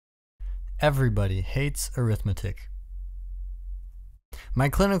Everybody hates arithmetic. My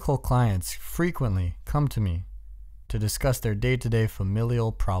clinical clients frequently come to me to discuss their day-to-day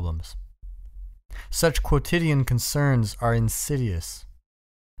familial problems. Such quotidian concerns are insidious.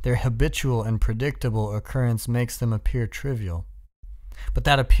 Their habitual and predictable occurrence makes them appear trivial. But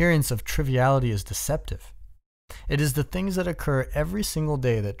that appearance of triviality is deceptive. It is the things that occur every single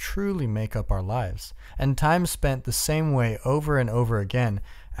day that truly make up our lives, and time spent the same way over and over again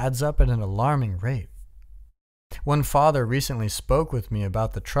adds up at an alarming rate. One father recently spoke with me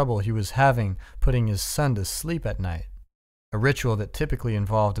about the trouble he was having putting his son to sleep at night, a ritual that typically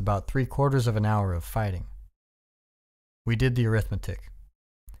involved about 3/4 of an hour of fighting. We did the arithmetic.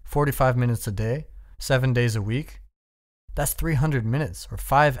 45 minutes a day, 7 days a week, that's 300 minutes or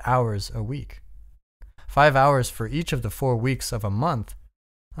 5 hours a week. 5 hours for each of the 4 weeks of a month,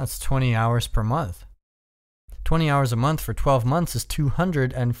 that's 20 hours per month. 20 hours a month for 12 months is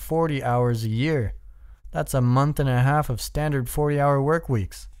 240 hours a year. That's a month and a half of standard 40-hour work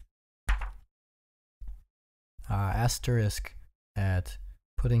weeks. Asterisk at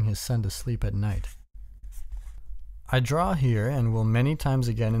putting his son to sleep at night. I draw here, and will many times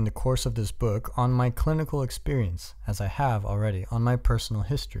again in the course of this book, on my clinical experience, as I have already on my personal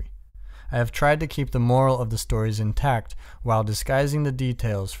history. I have tried to keep the moral of the stories intact while disguising the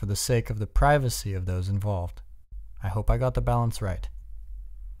details for the sake of the privacy of those involved. I hope I got the balance right.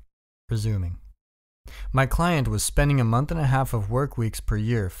 Resuming. My client was spending a month and a half of work weeks per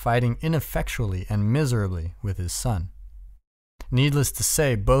year fighting ineffectually and miserably with his son. Needless to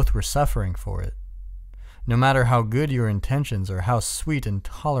say, both were suffering for it. No matter how good your intentions or how sweet and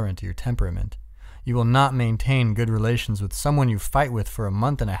tolerant your temperament, you will not maintain good relations with someone you fight with for a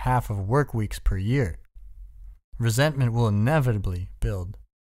month and a half of work weeks per year. Resentment will inevitably build.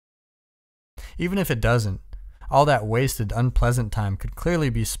 Even if it doesn't, all that wasted, unpleasant time could clearly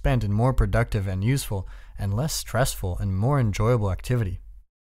be spent in more productive and useful and less stressful and more enjoyable activity.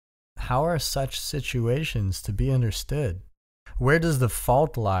 How are such situations to be understood? Where does the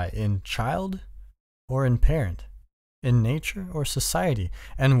fault lie, in child or in parent? In nature or society?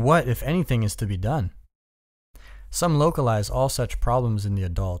 And what, if anything, is to be done? Some localize all such problems in the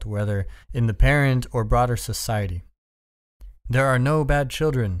adult, whether in the parent or broader society. There are no bad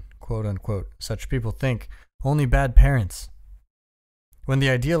children, quote unquote, such people think, only bad parents. When the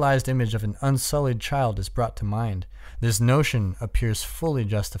idealized image of an unsullied child is brought to mind, this notion appears fully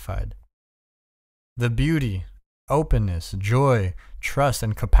justified. The beauty, openness, joy, trust,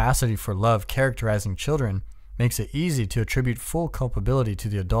 and capacity for love characterizing children makes it easy to attribute full culpability to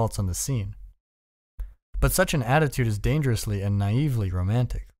the adults on the scene. But such an attitude is dangerously and naively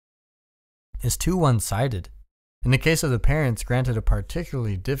romantic. It's too one-sided. In the case of the parents granted a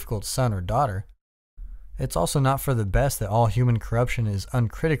particularly difficult son or daughter, it's also not for the best that all human corruption is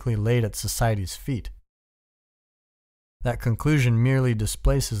uncritically laid at society's feet. That conclusion merely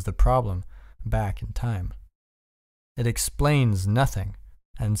displaces the problem back in time. It explains nothing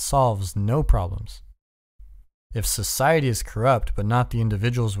and solves no problems. If society is corrupt but not the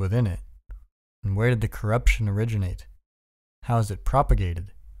individuals within it, then where did the corruption originate? How is it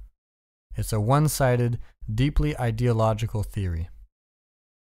propagated? It's a one-sided, deeply ideological theory.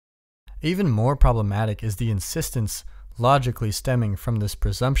 Even more problematic is the insistence logically stemming from this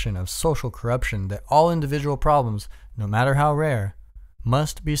presumption of social corruption that all individual problems, no matter how rare,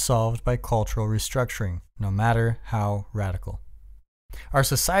 must be solved by cultural restructuring, no matter how radical. Our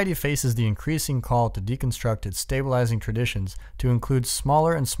society faces the increasing call to deconstruct its stabilizing traditions to include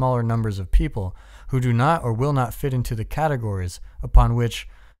smaller and smaller numbers of people who do not or will not fit into the categories upon which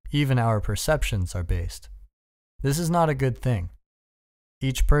even our perceptions are based. This is not a good thing.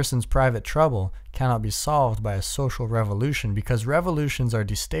 Each person's private trouble cannot be solved by a social revolution because revolutions are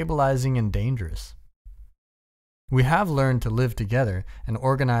destabilizing and dangerous. We have learned to live together and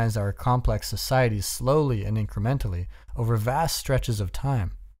organize our complex societies slowly and incrementally over vast stretches of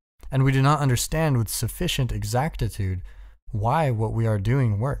time, and we do not understand with sufficient exactitude why what we are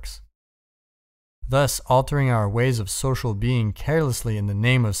doing works. Thus, altering our ways of social being carelessly in the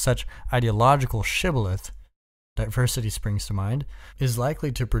name of such ideological shibboleth, diversity springs to mind, is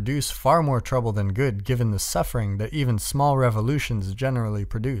likely to produce far more trouble than good given the suffering that even small revolutions generally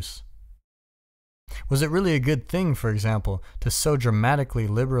produce. Was it really a good thing, for example, to so dramatically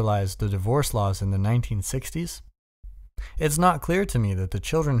liberalize the divorce laws in the 1960s? It's not clear to me that the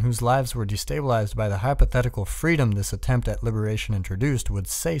children whose lives were destabilized by the hypothetical freedom this attempt at liberation introduced would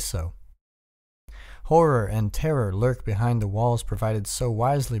say so. Horror and terror lurk behind the walls provided so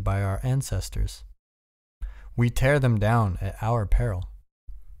wisely by our ancestors. We tear them down at our peril.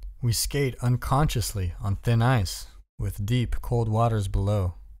 We skate unconsciously on thin ice, with deep, cold waters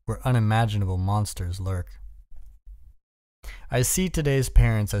below, where unimaginable monsters lurk. I see today's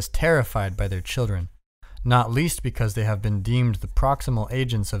parents as terrified by their children, not least because they have been deemed the proximal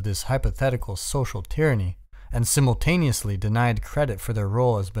agents of this hypothetical social tyranny, and simultaneously denied credit for their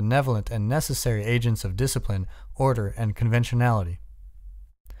role as benevolent and necessary agents of discipline, order, and conventionality.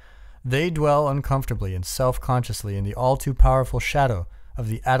 They dwell uncomfortably and self-consciously in the all-too-powerful shadow of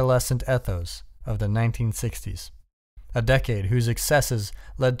the adolescent ethos of the 1960s, a decade whose excesses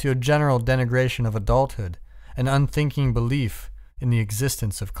led to a general denigration of adulthood, an unthinking belief in the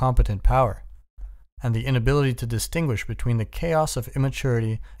existence of competent power, and the inability to distinguish between the chaos of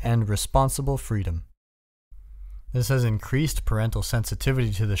immaturity and responsible freedom. This has increased parental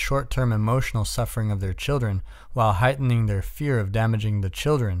sensitivity to the short-term emotional suffering of their children while heightening their fear of damaging the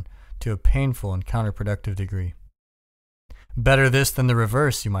children to a painful and counterproductive degree. Better this than the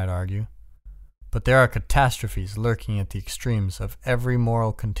reverse, you might argue. But there are catastrophes lurking at the extremes of every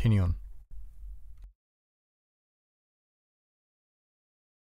moral continuum,